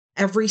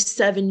every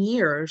 7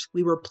 years,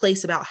 we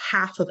replace about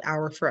half of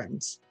our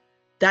friends.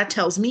 That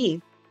tells me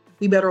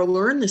we better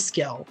learn the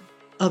skill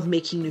of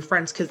making new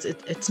friends because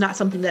it's not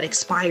something that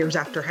expires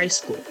after high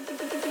school.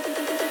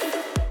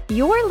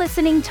 You're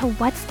listening to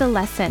What's the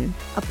Lesson,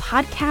 a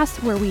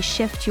podcast where we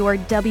shift your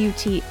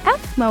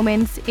WTF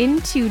moments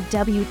into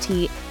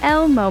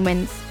WTL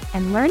moments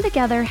and learn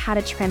together how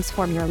to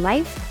transform your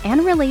life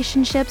and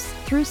relationships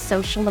through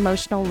social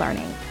emotional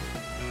learning.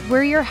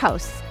 We're your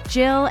hosts,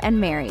 Jill and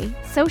Mary,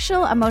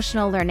 social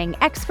emotional learning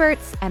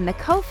experts and the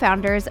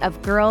co-founders of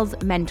Girls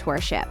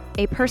Mentorship,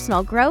 a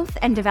personal growth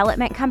and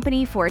development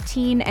company for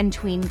teen and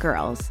tween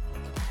girls.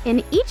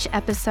 In each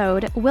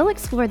episode, we'll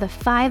explore the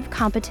 5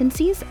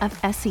 competencies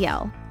of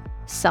SEL: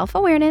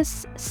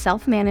 self-awareness,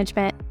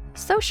 self-management,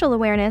 social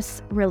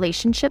awareness,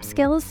 relationship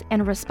skills,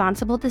 and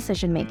responsible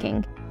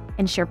decision-making,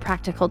 and share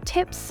practical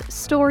tips,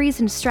 stories,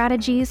 and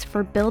strategies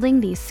for building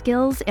these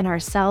skills in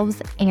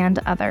ourselves and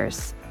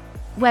others.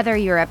 Whether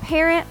you're a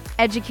parent,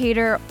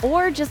 educator,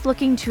 or just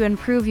looking to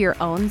improve your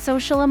own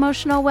social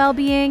emotional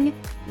well-being,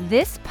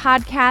 this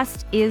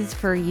podcast is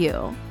for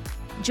you.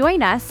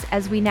 Join us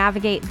as we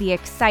navigate the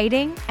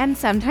exciting and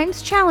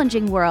sometimes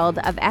challenging world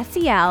of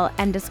SEL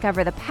and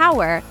discover the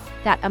power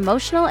that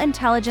emotional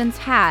intelligence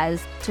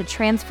has to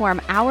transform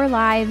our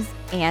lives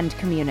and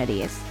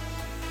communities.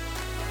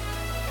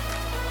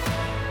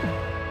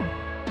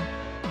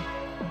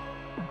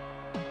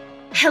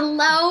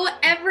 Hello,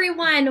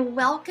 everyone.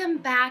 Welcome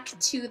back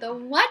to the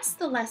What's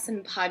the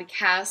Lesson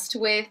podcast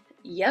with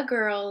ya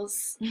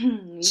girls,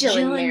 Jill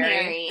and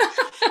Mary.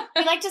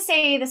 We like to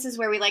say this is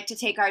where we like to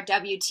take our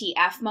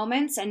WTF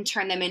moments and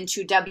turn them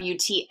into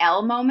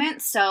WTL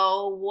moments.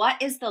 So what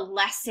is the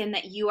lesson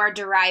that you are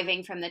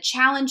deriving from the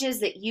challenges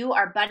that you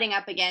are butting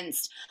up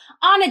against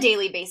on a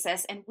daily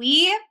basis? And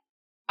we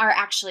are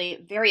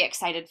actually very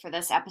excited for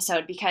this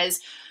episode because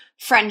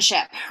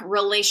friendship,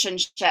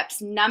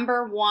 relationships,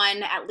 number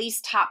one, at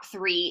least top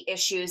 3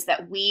 issues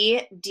that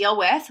we deal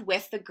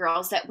with the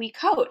girls that we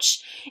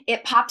coach.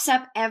 It pops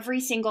up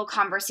every single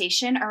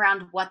conversation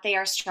around what they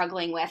are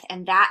struggling with,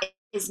 and that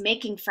is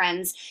making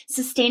friends,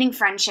 sustaining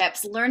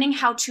friendships, learning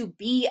how to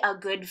be a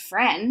good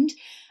friend.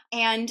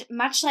 And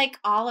much like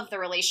all of the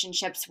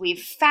relationships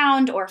we've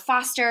found or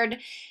fostered,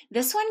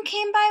 this one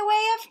came by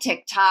way of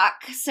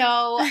TikTok.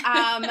 So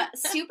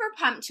super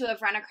pumped to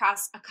have run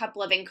across a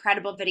couple of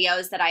incredible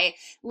videos that I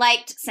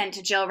liked, sent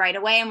to Jill right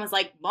away, and was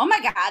like, oh my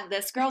God,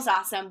 this girl's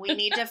awesome. We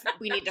need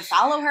to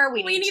follow her.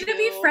 We need to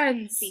be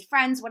friends. Be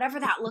friends, whatever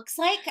that looks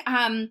like.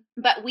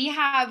 But we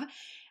have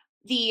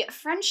the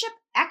friendship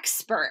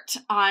expert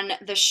on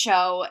the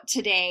show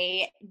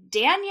today,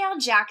 Danielle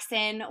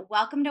Jackson.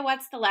 Welcome to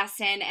What's the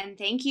Lesson, and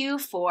thank you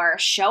for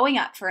showing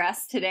up for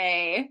us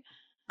today.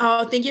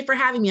 Oh, thank you for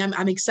having me.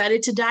 I'm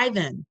excited to dive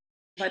in.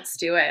 Let's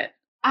do it.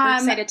 We're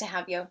excited to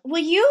have you. Will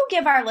you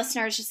give our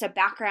listeners just a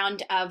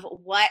background of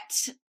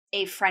what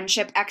a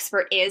friendship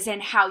expert is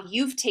and how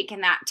you've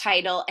taken that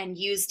title and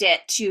used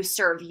it to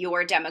serve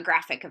your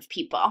demographic of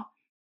people?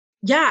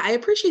 Yeah, I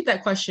appreciate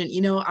that question.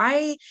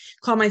 I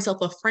call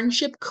myself a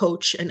friendship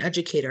coach and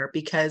educator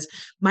because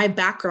my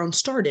background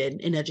started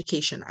in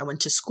education. I went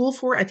to school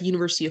at the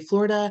University of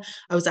Florida.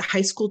 I was a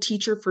high school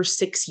teacher for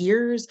 6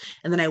 years,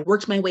 and then I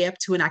worked my way up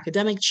to an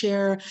academic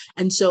chair.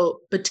 And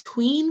so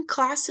between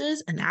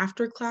classes and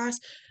after class,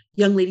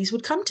 young ladies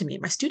would come to me,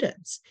 my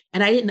students.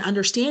 And I didn't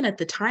understand at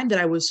the time that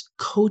I was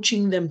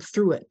coaching them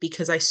through it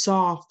because I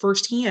saw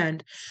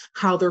firsthand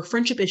how their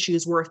friendship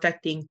issues were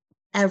affecting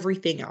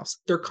everything else,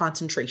 their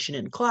concentration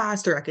in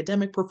class, their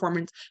academic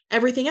performance,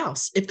 everything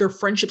else, if their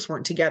friendships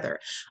weren't together.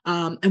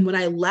 And when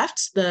I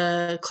left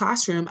the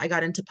classroom, I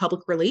got into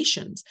public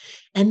relations.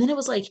 And then it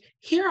was like,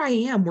 here I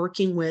am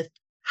working with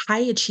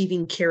high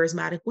achieving,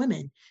 charismatic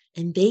women,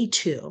 and they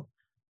too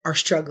are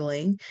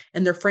struggling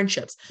in their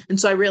friendships. And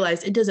so I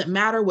realized it doesn't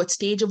matter what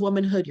stage of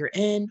womanhood you're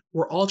in,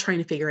 we're all trying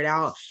to figure it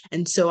out.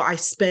 And so I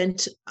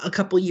spent a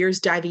couple of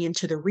years diving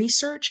into the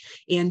research.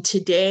 And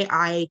today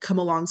I come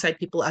alongside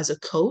people as a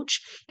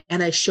coach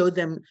and I show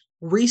them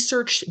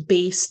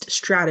research-based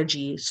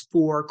strategies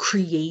for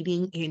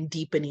creating and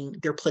deepening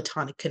their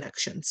platonic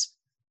connections.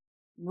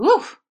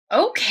 Woo!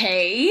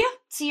 Okay.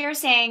 So you're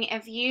saying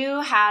if you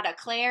had a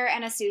Claire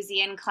and a Susie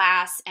in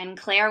class and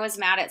Claire was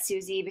mad at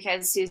Susie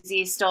because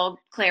Susie stole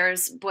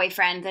Claire's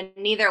boyfriend, then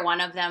neither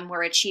one of them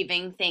were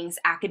achieving things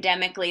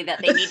academically that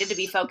they needed to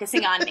be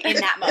focusing on in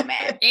that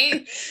moment.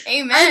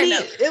 Amen. I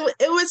mean,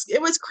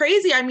 it was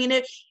crazy. I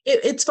mean,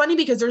 it's funny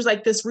because there's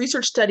like this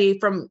research study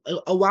from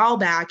a while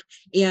back,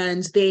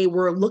 and they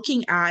were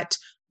looking at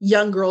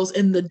young girls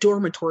in the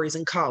dormitories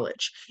in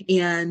college,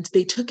 and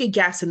they took a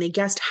guess, and they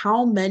guessed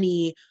how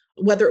many,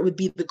 whether it would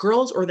be the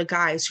girls or the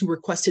guys, who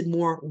requested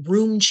more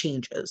room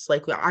changes,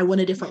 like I want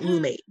a different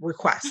roommate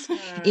request.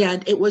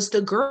 And it was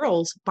the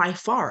girls by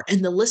far.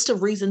 And the list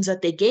of reasons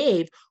that they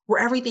gave were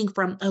everything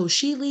from, oh,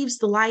 she leaves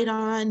the light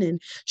on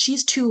and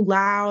she's too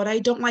loud. I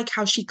don't like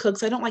how she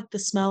cooks. I don't like the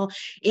smell.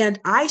 And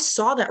I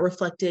saw that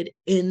reflected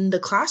in the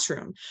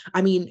classroom.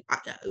 I mean,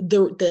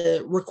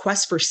 the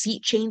request for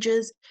seat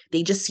changes,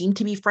 they just seem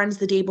to be friends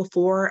the day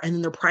before. And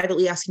then they're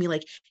privately asking me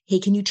like, hey,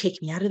 can you take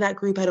me out of that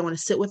group? I don't want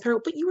to sit with her,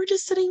 but you were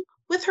just sitting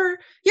with her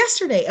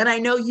yesterday. And I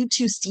know you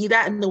two see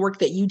that in the work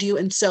that you do.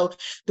 And so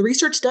the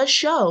research does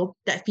show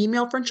that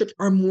female friendships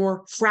are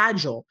more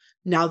fragile.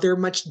 Now they're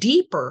much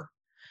deeper,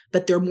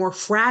 but they're more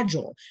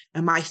fragile.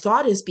 And my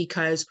thought is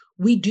because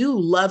we do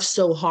love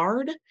so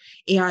hard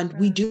and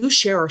we do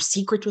share our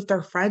secrets with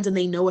our friends and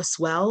they know us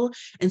well.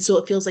 And so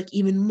it feels like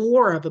even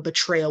more of a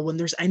betrayal when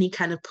there's any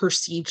kind of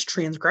perceived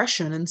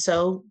transgression. And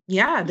so,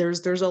 yeah,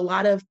 there's a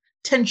lot of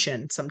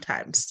tension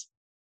sometimes.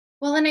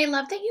 Well, and I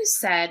love that you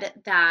said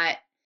that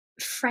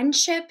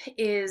friendship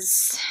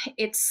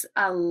it's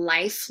a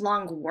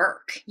lifelong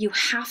work. You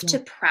have to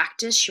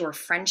practice your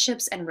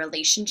friendships and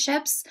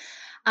relationships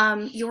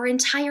your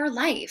entire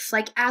life.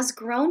 Like as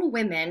grown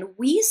women,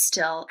 we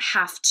still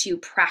have to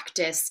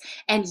practice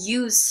and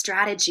use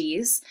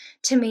strategies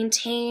to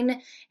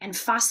maintain and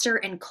foster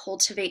and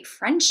cultivate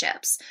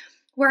friendships.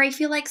 Where I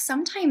feel like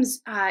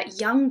sometimes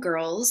young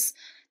girls,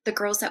 the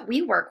girls that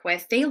we work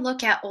with, they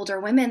look at older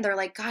women, they're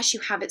like, gosh, you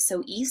have it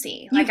so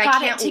easy. You've like got I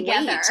can't it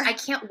together. wait. I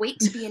can't wait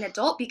to be an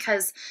adult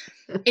because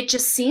it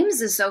just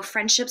seems as though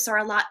friendships are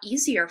a lot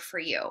easier for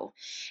you.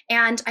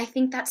 And I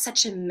think that's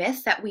such a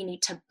myth that we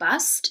need to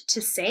bust,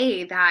 to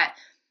say that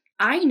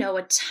I know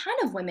a ton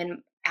of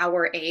women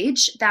our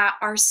age that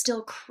are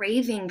still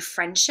craving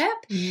friendship.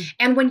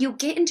 And when you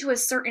get into a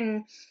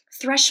certain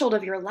threshold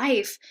of your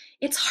life,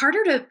 it's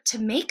harder to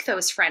make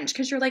those friends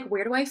because you're like,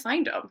 where do I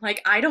find them?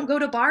 Like, I don't go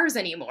to bars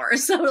anymore.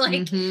 So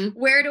like,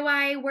 where do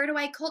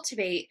I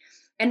cultivate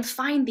and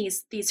find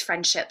these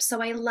friendships?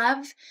 So I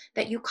love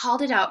that you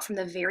called it out from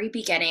the very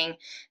beginning,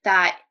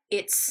 that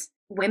it's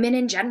women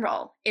in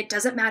general. It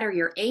doesn't matter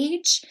your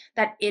age,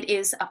 that it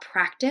is a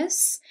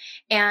practice.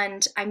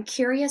 And I'm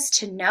curious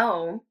to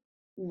know,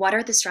 what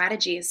are the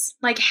strategies?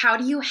 Like, how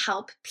do you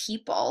help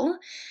people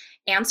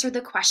answer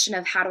the question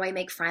of how do I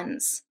make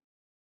friends?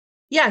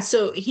 Yeah,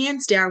 so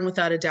hands down,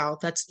 without a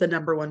doubt, that's the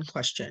number one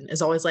question,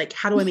 is always like,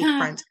 how do I make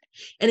friends?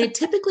 And it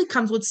typically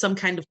comes with some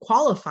kind of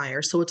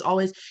qualifier. So it's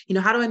always,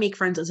 how do I make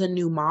friends as a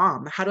new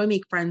mom? How do I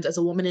make friends as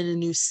a woman in a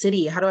new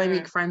city? How do I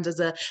make friends as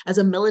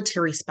a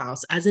military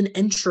spouse, as an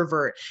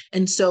introvert?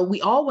 And so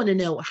we all want to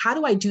know, how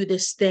do I do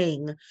this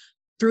thing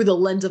through the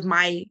lens of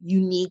my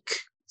unique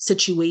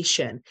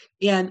situation?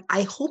 And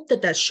I hope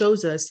that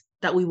shows us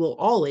that we will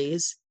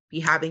always be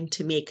having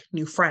to make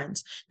new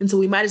friends. And so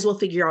we might as well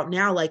figure out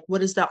now, like,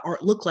 what does that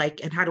art look like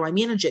and how do I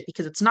manage it?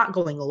 Because it's not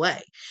going away,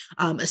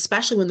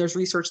 especially when there's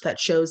research that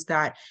shows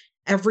that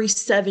every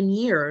 7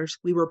 years,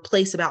 we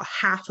replace about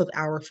half of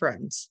our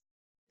friends.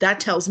 That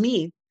tells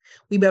me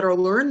we better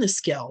learn the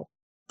skill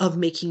of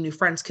making new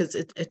friends, because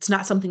it's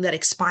not something that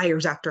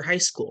expires after high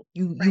school.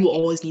 You will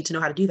always need to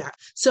know how to do that.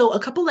 So a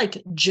couple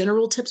like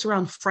general tips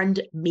around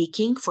friend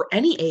making for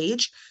any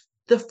age.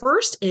 The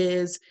first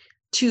is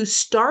to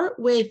start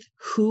with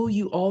who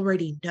you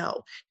already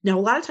know. Now, a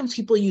lot of times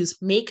people use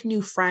make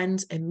new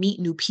friends and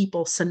meet new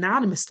people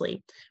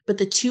synonymously, but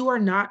the two are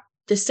not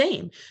the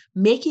same.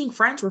 Making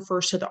friends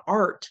refers to the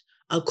art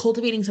of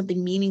cultivating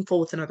something meaningful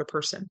with another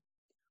person.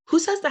 Who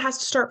says that has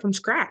to start from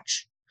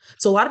scratch?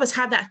 So a lot of us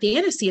have that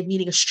fantasy of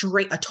meeting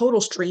a total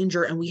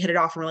stranger and we hit it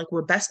off and we're like,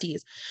 we're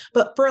besties.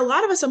 But for a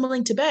lot of us, I'm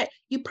willing to bet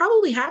you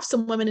probably have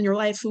some women in your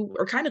life who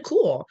are kind of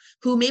cool,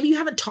 who maybe you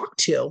haven't talked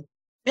to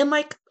in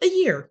like a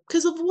year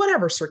because of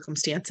whatever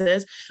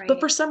circumstances. But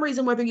for some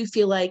reason, whether you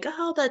feel like,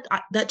 oh,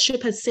 that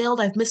ship has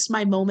sailed, I've missed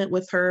my moment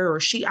with her, or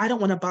I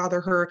don't want to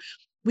bother her,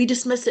 we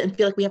dismiss it and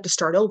feel like we have to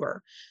start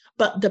over.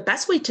 But the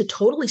best way to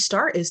totally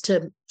start is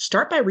to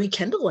start by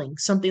rekindling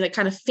something that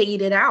kind of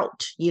faded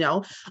out.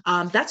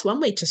 That's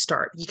one way to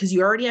start, because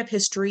you already have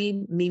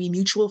history, maybe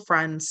mutual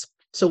friends.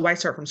 So why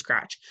start from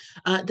scratch?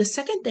 The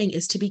second thing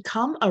is to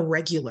become a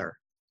regular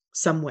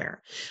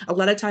somewhere. A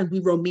lot of times we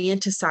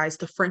romanticize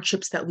the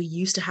friendships that we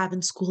used to have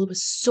in school. It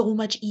was so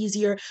much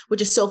easier, which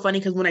is so funny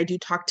because when I do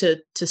talk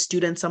to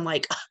students, I'm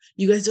like,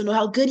 you guys don't know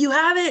how good you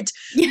have it.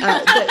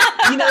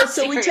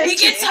 So we tend it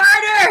gets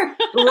harder.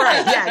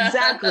 Right. Yeah,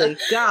 exactly.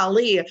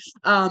 Golly.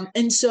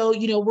 And so,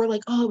 we're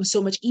like, oh, it was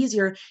so much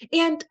easier.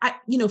 And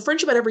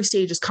friendship at every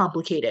stage is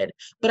complicated,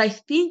 but I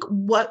think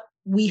what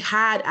we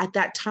had at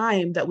that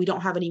time that we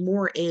don't have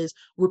anymore is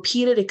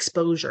repeated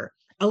exposure.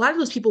 A lot of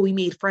those people we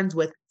made friends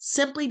with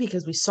simply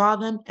because we saw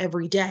them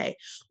every day.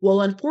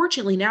 Well,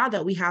 unfortunately, now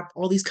that we have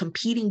all these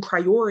competing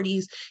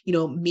priorities,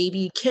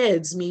 maybe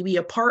kids, maybe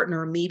a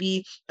partner,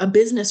 maybe a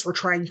business we're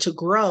trying to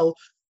grow,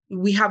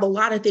 we have a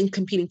lot of things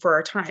competing for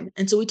our time.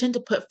 And so we tend to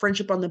put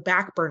friendship on the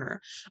back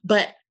burner,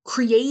 but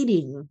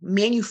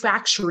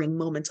manufacturing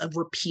moments of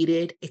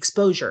repeated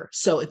exposure.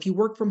 So if you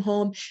work from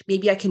home,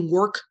 maybe I can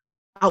work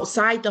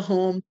outside the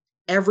home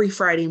every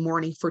Friday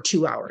morning for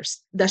 2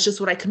 hours. That's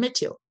just what I commit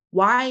to.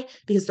 Why?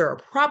 Because there are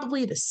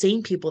probably the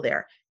same people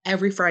there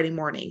every Friday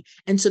morning.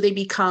 And so they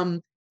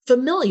become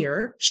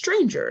familiar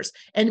strangers,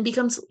 and it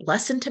becomes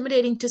less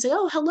intimidating to say,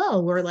 oh,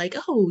 hello, or like,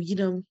 oh,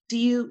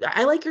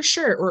 I like your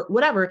shirt or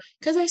whatever,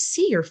 because I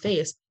see your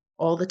face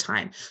all the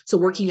time. So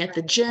working at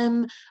the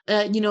gym,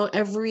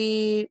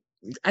 every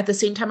at the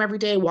same time every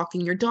day,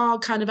 walking your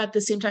dog kind of at the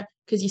same time,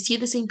 because you see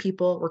the same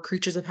people. We're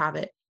creatures of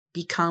habit.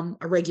 Become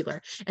a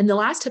regular. And the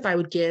last tip I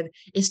would give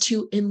is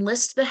to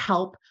enlist the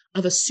help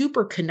of a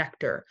super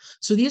connector.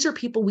 So these are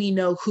people we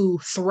know who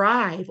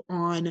thrive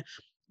on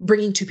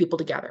bringing two people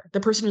together. The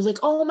person who's like,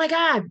 oh my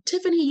God,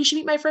 Tiffany, you should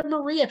meet my friend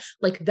Maria.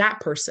 Like that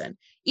person,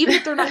 even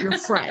if they're not your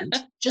friend,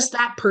 just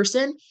that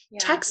person,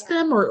 text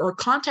them or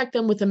contact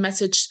them with a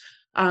message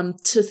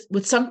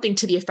with something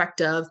to the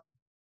effect of,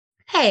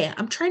 hey,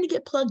 I'm trying to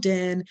get plugged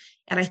in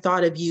and I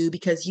thought of you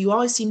because you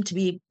always seem to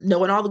be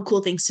knowing all the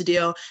cool things to do.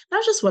 And I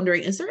was just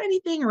wondering, is there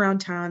anything around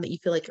town that you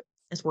feel like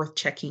is worth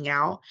checking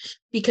out?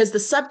 Because the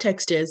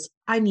subtext is,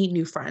 I need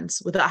new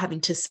friends without having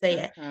to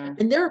say it.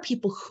 And there are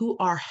people who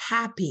are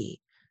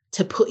happy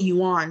to put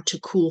you on to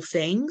cool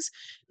things,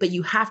 but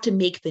you have to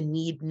make the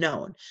need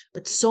known.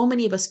 But so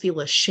many of us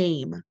feel a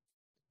shame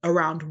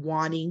around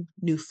wanting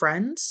new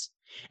friends.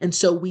 And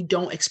so we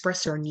don't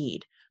express our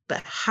need.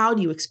 But how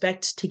do you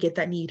expect to get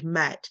that need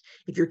met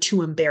if you're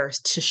too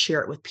embarrassed to share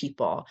it with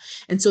people?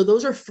 And so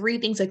those are three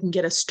things that can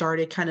get us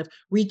started, kind of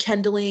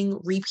rekindling,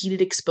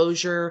 repeated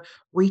exposure,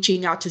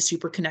 reaching out to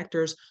super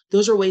connectors.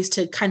 Those are ways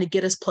to kind of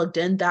get us plugged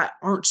in that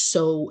aren't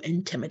so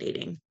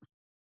intimidating.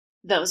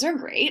 Those are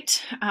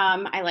great.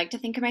 I like to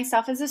think of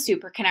myself as a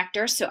super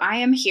connector, so I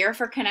am here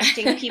for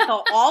connecting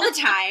people all the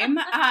time.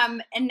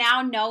 And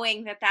now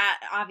knowing that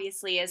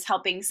obviously is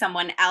helping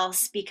someone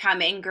else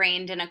become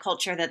ingrained in a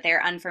culture that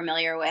they're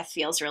unfamiliar with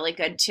feels really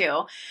good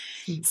too.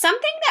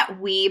 Something that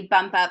we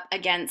bump up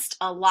against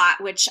a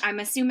lot, which I'm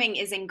assuming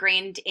is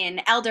ingrained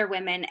in elder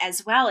women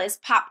as well, is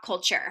pop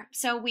culture.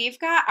 So we've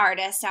got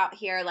artists out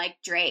here like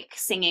Drake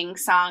singing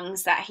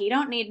songs that he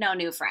don't need no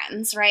new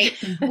friends, right?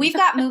 We've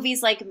got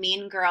movies like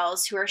Mean Girls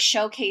who are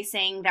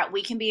showcasing that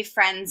we can be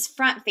friends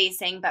front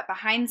facing, but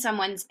behind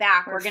someone's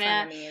back, we're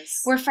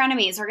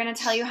frenemies. We're going to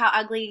tell you how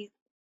ugly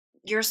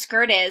your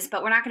skirt is,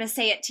 but we're not going to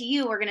say it to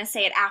you. We're going to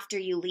say it after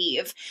you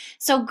leave.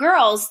 So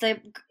girls,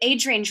 the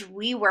age range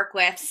we work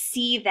with,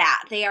 see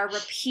that. They are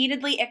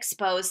repeatedly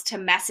exposed to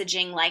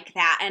messaging like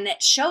that, and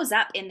it shows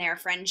up in their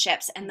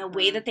friendships and the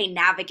way that they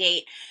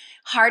navigate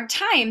hard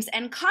times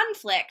and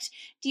conflict.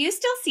 Do you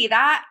still see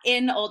that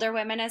in older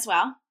women as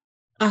well?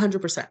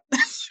 100%.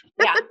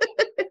 Yeah.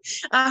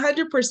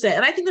 100%.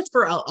 And I think that's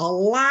for a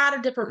lot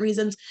of different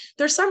reasons.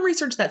 There's some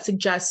research that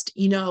suggests,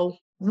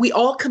 we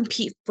all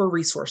compete for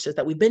resources,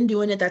 that we've been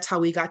doing it. That's how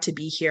we got to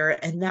be here.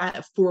 And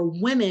that for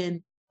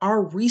women,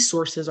 our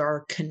resources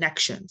are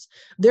connections.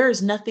 There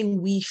is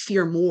nothing we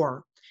fear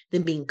more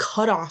than being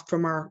cut off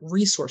from our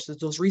resources,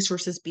 those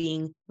resources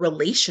being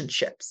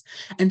relationships.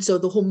 And so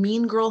the whole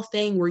mean girl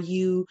thing where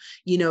you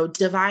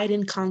divide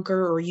and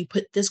conquer, or you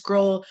put this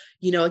girl,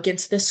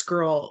 against this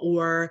girl,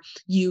 or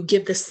you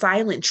give the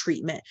silent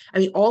treatment. I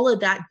mean, all of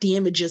that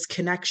damages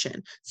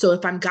connection. So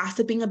if I'm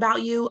gossiping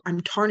about you, I'm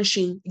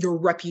tarnishing your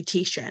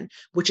reputation,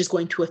 which is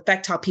going to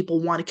affect how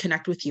people want to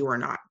connect with you or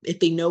not,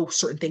 if they know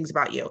certain things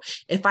about you.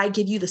 If I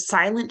give you the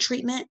silent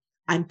treatment,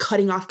 I'm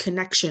cutting off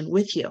connection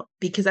with you,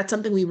 because that's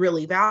something we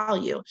really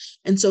value.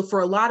 And so for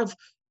a lot of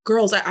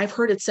girls, I've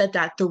heard it said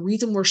that the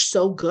reason we're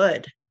so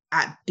good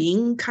at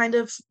being kind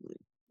of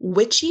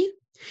witchy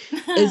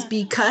is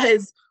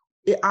because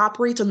it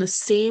operates on the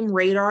same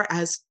radar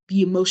as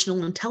the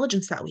emotional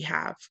intelligence that we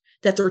have,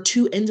 that there are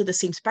two ends of the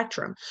same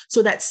spectrum.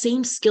 So that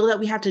same skill that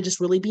we have to just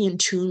really be in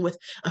tune with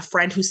a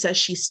friend who says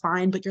she's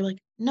fine, but you're like,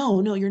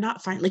 no, you're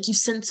not fine. Like you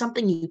send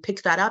something, you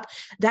pick that up.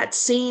 That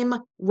same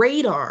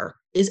radar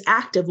is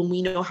active when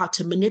we know how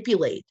to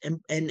manipulate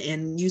and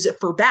use it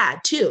for bad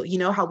too.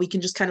 How we can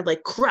just kind of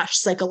like crush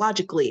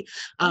psychologically.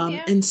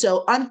 And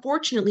so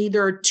unfortunately,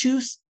 there are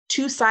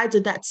two sides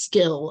of that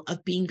skill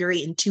of being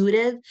very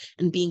intuitive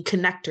and being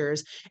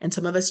connectors. And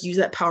some of us use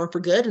that power for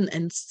good,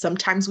 and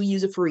sometimes we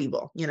use it for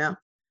evil,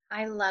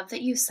 I love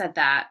that you said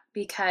that,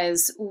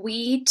 because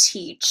we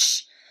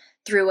teach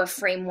through a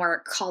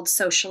framework called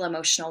social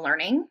emotional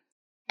learning.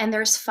 And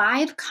there's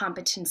 5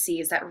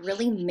 competencies that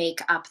really make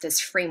up this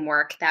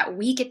framework that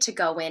we get to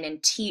go in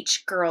and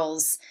teach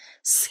girls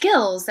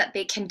skills that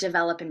they can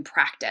develop in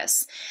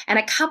practice. And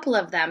a couple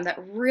of them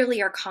that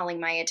really are calling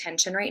my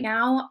attention right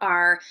now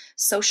are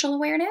social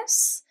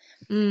awareness,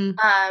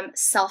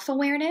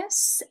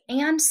 self-awareness,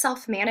 and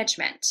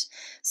self-management.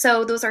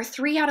 So those are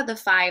 3 out of the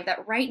 5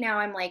 that right now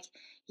I'm like,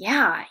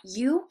 yeah,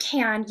 you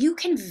can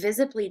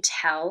visibly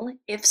tell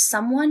if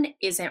someone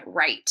isn't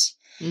right.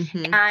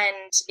 Mm-hmm.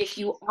 And if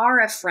you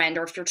are a friend,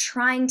 or if you're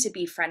trying to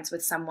be friends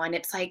with someone,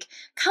 it's like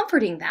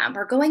comforting them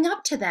or going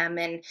up to them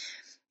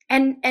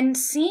and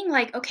seeing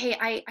like, okay,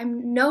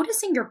 I'm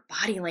noticing your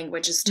body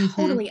language is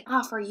totally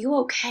off. Are you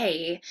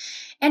okay?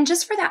 And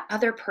just for that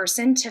other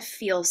person to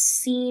feel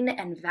seen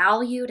and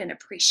valued and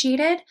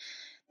appreciated,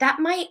 that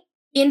might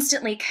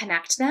instantly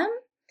connect them.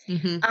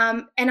 Mm-hmm.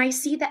 And I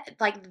see that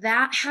like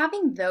that,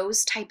 having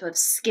those type of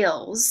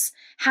skills,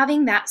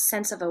 having that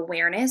sense of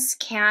awareness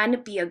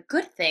can be a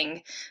good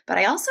thing. But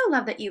I also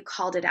love that you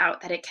called it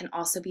out that it can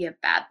also be a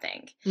bad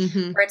thing,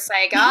 Mm-hmm. where it's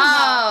like, Well,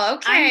 oh,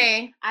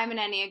 okay. I'm an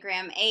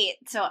Enneagram 8,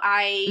 so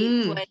I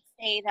Mm. would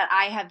say that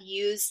I have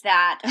used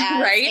that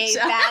as Right. a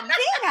bad thing.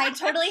 I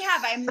totally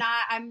have.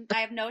 I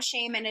have no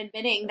shame in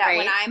admitting that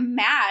when Right. I'm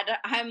mad,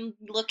 I'm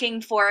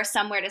looking for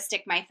somewhere to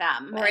stick my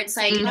thumb Or and it's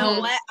say, like, you know Mhm.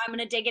 oh, what? I'm going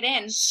to dig it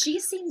in. she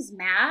seems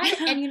mad.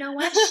 And you know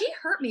what? She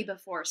hurt me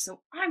before.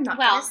 So I'm not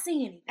going Well, to say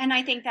anything. and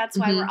I to think her. that's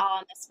why we're Mhm. all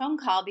on this phone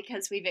call,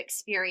 because we've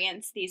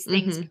experienced these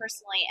things Mhm.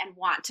 personally and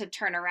want to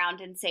turn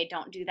around and say,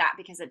 don't do that,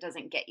 because it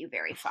doesn't get you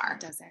very It far.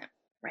 doesn't.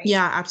 Right.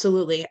 Yeah,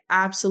 absolutely.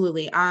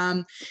 Absolutely.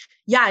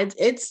 Yeah,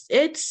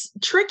 it's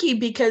tricky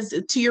because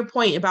to your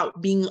point about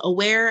being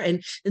aware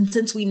and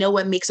since we know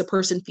what makes a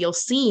person feel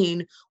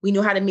seen, we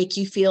know how to make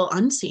you feel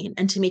unseen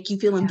and to make you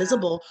feel Yeah.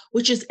 invisible,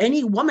 which is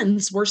any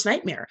woman's worst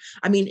nightmare.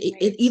 I mean, it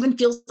Right. even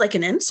feels like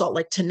an insult,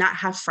 like to not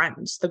have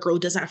friends. The girl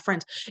doesn't have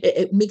friends.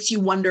 It makes you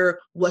wonder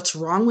what's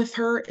wrong with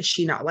her. Is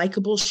she not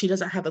likable? She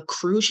doesn't have a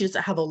crew. She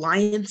doesn't have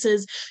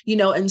alliances,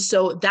 and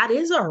so that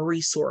is our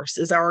resource,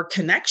 is our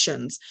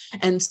connections.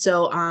 And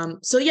so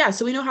yeah,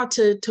 so we know how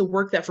to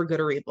work that for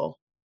good or evil.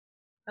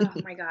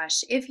 Oh my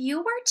gosh. If you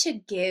were to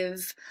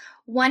give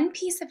one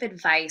piece of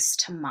advice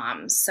to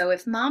moms, so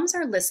if moms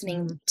are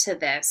listening Mhm. to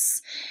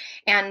this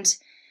and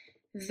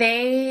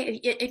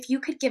if you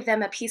could give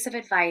them a piece of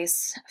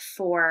advice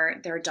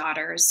for their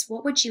daughters,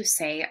 what would you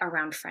say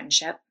around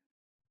friendship?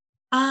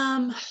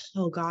 Um,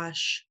 oh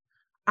gosh.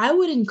 I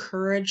would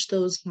encourage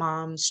those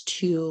moms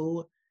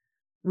to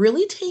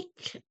really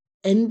take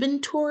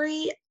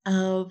inventory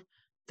of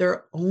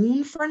their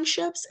own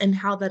friendships and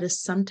how that is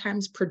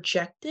sometimes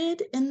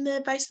projected in the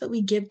advice that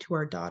we give to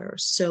our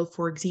daughters. So,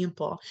 for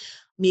example,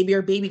 maybe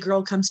our baby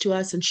girl comes to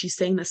us and she's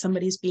saying that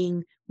somebody's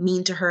being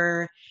mean to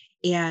her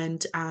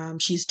and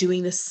she's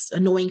doing this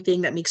annoying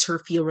thing that makes her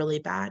feel really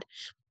bad.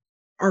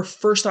 Our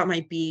first thought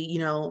might be,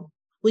 well,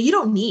 you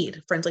don't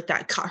need friends like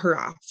that. Cut her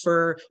off.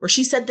 Or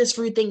she said this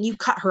rude thing, you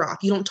cut her off.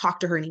 You don't talk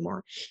to her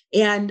anymore.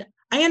 And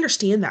I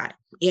understand that.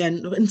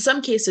 And in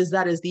some cases,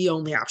 that is the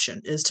only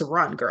option, is to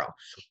run, girl.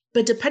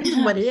 But depending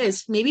on what it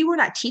is, maybe we're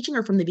not teaching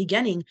her from the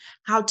beginning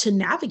how to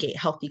navigate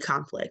healthy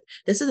conflict.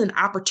 This is an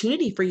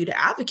opportunity for you to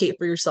advocate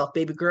for yourself,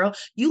 baby girl.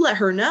 You let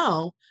her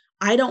know,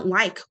 I don't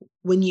like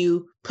when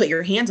you put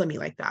your hands on me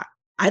like that.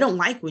 I don't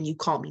like when you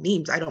call me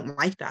names. I don't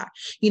like that.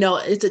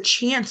 It's a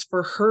chance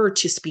for her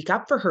to speak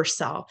up for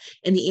herself.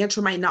 And the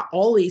answer might not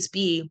always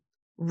be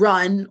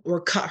run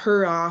or cut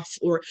her off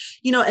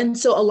and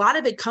so a lot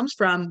of it comes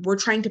from we're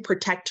trying to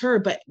protect her,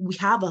 but we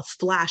have a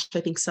flash.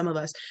 I think some of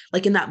us,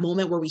 like in that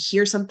moment where we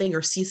hear something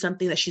or see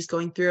something that she's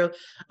going through,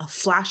 a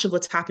flash of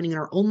what's happening in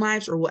our own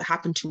lives or what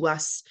happened to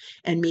us,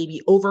 and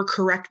maybe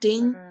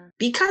overcorrecting Mhm.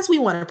 because we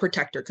want to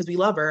protect her because we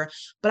love her.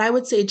 But I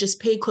would say just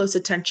pay close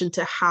attention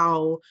to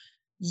how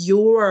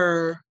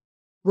your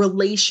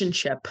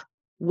relationship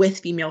with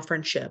female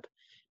friendship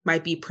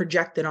might be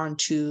projected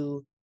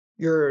onto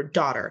your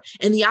daughter.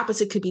 And the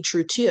opposite could be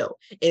true too.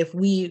 If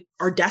we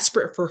are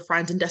desperate for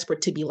friends and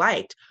desperate to be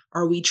liked,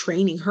 are we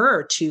training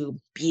her to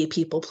be a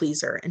people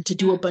pleaser and to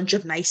do a bunch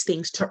of nice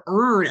things to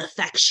earn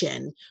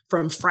affection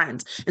from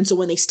friends? And so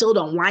when they still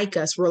don't like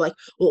us, we're like,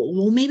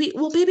 well,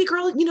 baby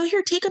girl,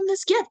 here, take them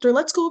this gift, or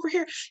let's go over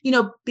here,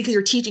 because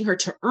you're teaching her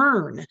to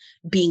earn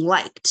being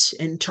liked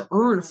and to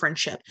earn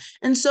friendship.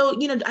 And so,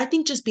 I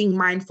think just being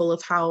mindful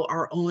of how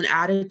our own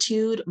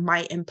attitude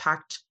might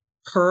impact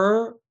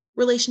her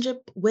relationship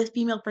with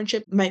female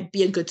friendship might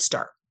be a good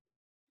start.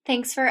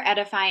 Thanks for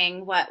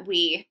edifying what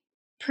we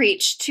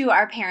preach to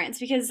our parents,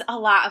 because a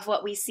lot of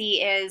what we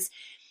see is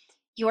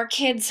your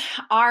kids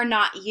are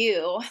not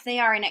you. They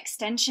are an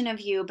extension of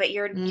you, but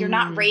you're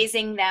not Mm,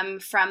 raising them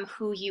from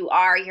who you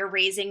are. You're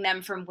raising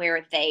them from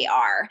where they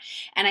are.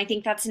 And I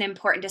think that's an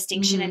important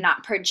distinction, and mhm,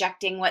 not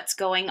projecting what's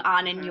going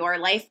on in Mhm. your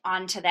life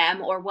onto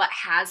them, or what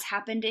has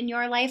happened in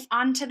your life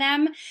onto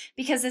them,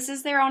 because this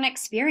is their own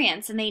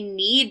experience and they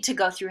need to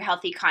go through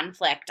healthy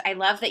conflict. I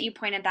love that you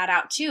pointed that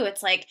out too.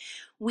 It's like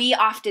we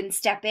often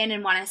step in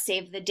and want to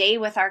save the day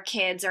with our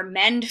kids or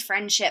mend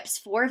friendships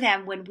for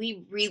them, when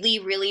we really,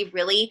 really,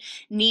 really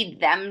need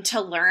them to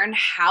learn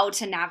how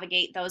to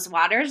navigate those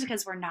waters,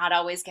 because we're not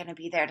always going to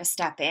be there to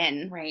step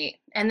in. Right.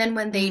 And then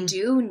when they mm,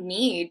 do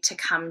need to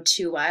come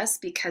to us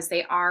because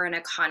they are in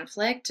a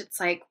conflict, it's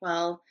like,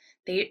 well,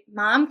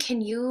 mom,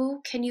 can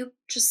you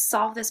just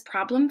solve this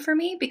problem for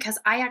me? Because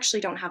I actually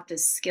don't have the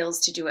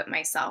skills to do it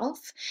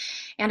myself.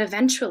 And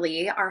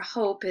eventually our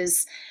hope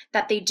is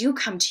that they do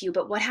come to you,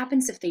 but what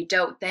happens if they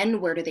don't?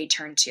 Then where do they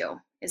turn to?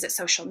 Is it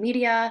social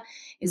media?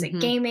 Is it mhm,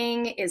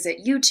 gaming? Is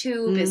it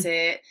YouTube? Is mm,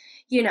 it,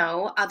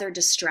 other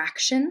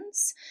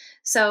distractions?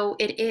 So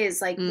it is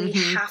like we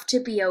mhm, have to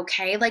be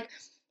okay. Like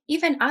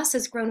even us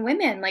as grown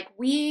women, like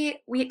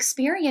we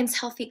experience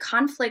healthy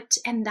conflict,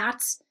 and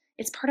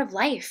it's part of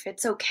life.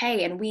 It's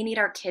okay, and we need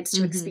our kids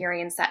to mhm,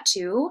 experience that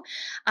too,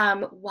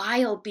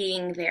 while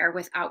being there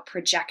without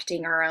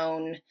projecting our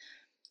own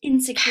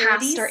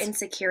Insecurities? Past our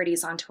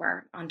insecurities onto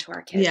our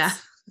kids. Yeah.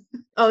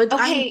 Oh,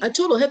 Okay. I'm a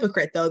total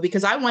hypocrite though,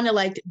 because I want to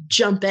like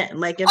jump in.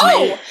 Like if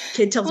my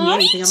kid tells me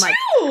anything,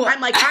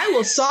 I'm like, I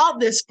will solve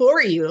this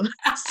for you.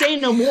 Say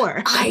no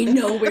more. I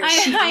know where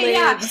she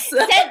lives.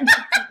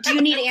 Do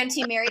you need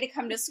Auntie Mary to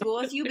come to school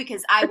with you?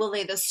 Because I will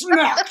lay the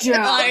smack down.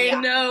 I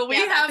know. We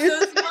have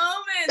those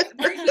moments.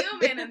 We're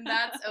human, and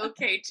that's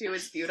okay too.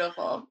 It's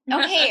beautiful.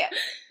 Okay.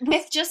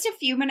 With just a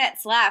few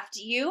minutes left,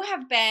 you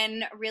have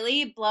been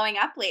really blowing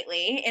up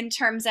lately in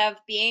terms of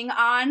being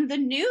on the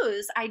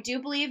news. I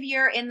do believe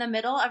you're in the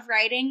middle of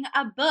writing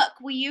a book.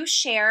 Will you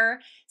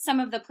share some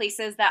of the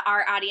places that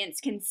our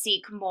audience can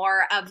seek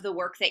more of the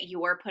work that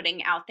you are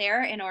putting out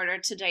there in order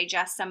to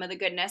digest some of the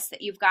goodness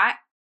that you've got?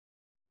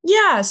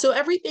 Yeah, so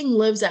everything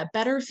lives at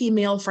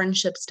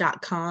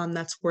betterfemalefriendships.com.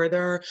 That's where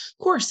there are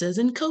courses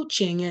and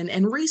coaching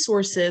and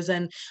resources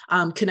and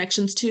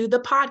connections to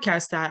the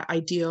podcast that I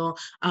do.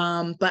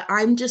 But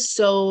I'm just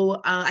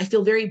I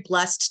feel very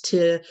blessed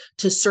to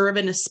serve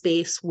in a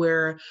space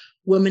where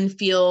women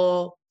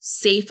feel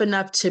safe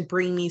enough to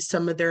bring me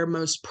some of their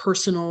most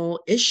personal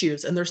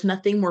issues. And there's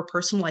nothing more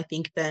personal, I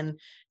think, than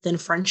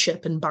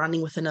friendship and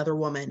bonding with another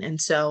woman. And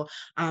so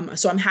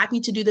I'm happy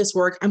to do this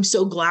work. I'm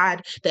so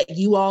glad that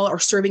you all are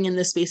serving in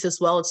this space as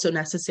well. It's so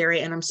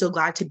necessary. And I'm so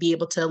glad to be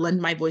able to lend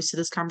my voice to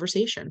this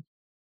conversation.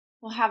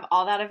 We'll have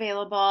all that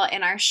available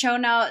in our show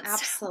notes.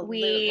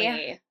 Absolutely.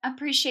 We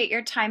appreciate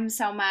your time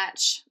so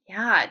much.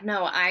 Yeah,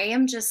 no,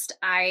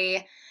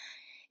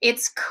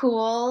 it's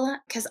cool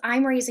because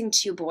I'm raising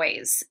 2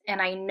 boys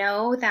and I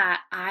know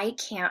that I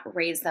can't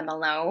raise them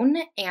alone.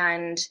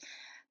 And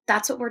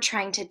that's what we're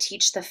trying to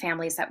teach the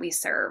families that we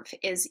serve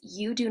is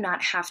you do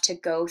not have to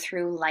go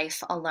through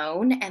life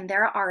alone. And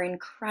there are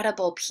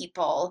incredible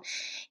people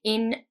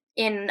in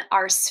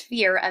our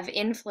sphere of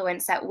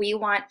influence that we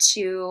want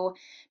to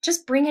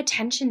just bring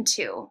attention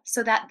to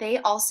so that they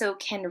also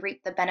can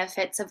reap the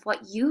benefits of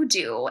what you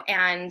do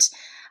and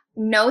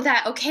know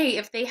that, okay,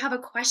 if they have a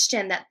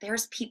question, that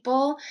there's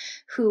people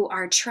who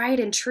are tried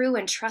and true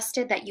and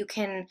trusted that you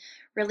can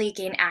really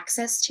gain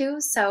access to.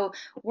 So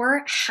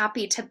we're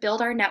happy to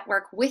build our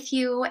network with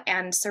you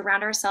and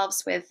surround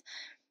ourselves with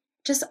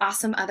just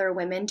awesome other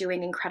women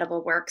doing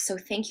incredible work. So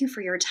thank you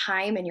for your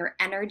time and your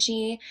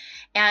energy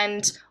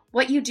and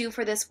what you do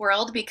for this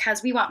world,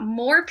 because we want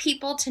more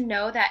people to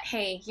know that,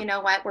 hey, you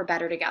know what, we're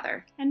better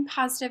together. And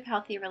positive,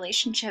 healthy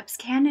relationships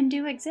can and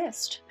do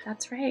exist.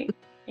 That's right.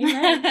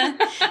 Amen.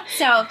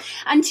 So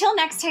until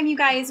next time, you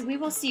guys, we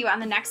will see you on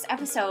the next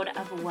episode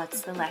of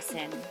What's the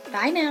Lesson?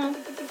 Bye now.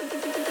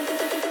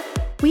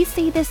 We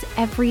say this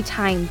every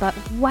time, but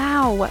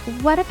wow,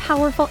 what a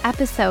powerful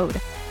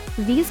episode.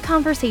 These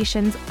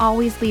conversations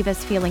always leave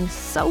us feeling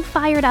so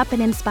fired up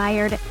and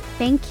inspired.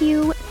 Thank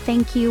you,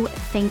 thank you,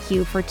 thank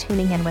you for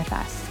tuning in with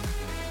us.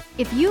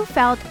 If you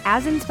felt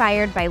as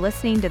inspired by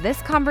listening to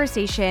this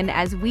conversation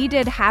as we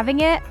did having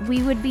it,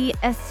 we would be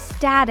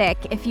ecstatic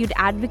if you'd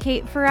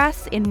advocate for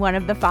us in one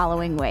of the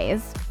following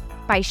ways.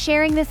 By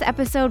sharing this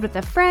episode with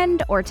a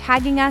friend or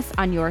tagging us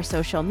on your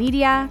social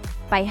media,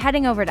 by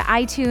heading over to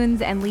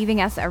iTunes and leaving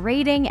us a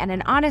rating and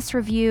an honest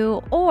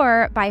review,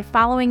 or by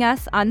following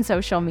us on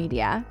social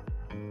media.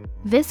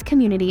 This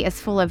community is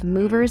full of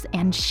movers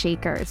and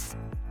shakers.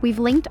 We've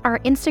linked our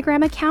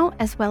Instagram account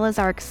as well as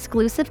our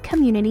exclusive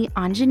community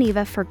on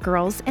Geneva for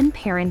girls and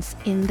parents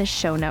in the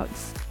show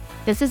notes.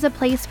 This is a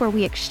place where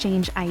we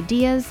exchange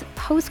ideas,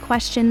 pose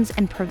questions,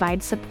 and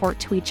provide support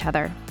to each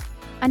other.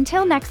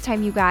 Until next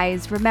time, you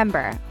guys,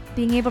 remember,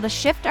 being able to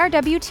shift our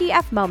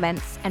WTF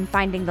moments and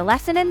finding the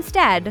lesson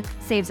instead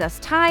saves us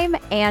time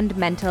and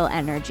mental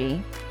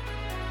energy.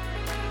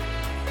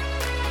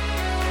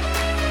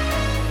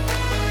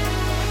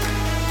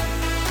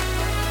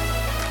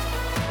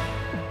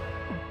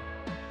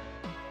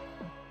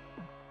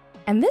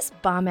 And this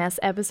bomb-ass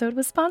episode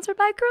was sponsored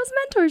by Girls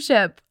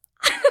Mentorship.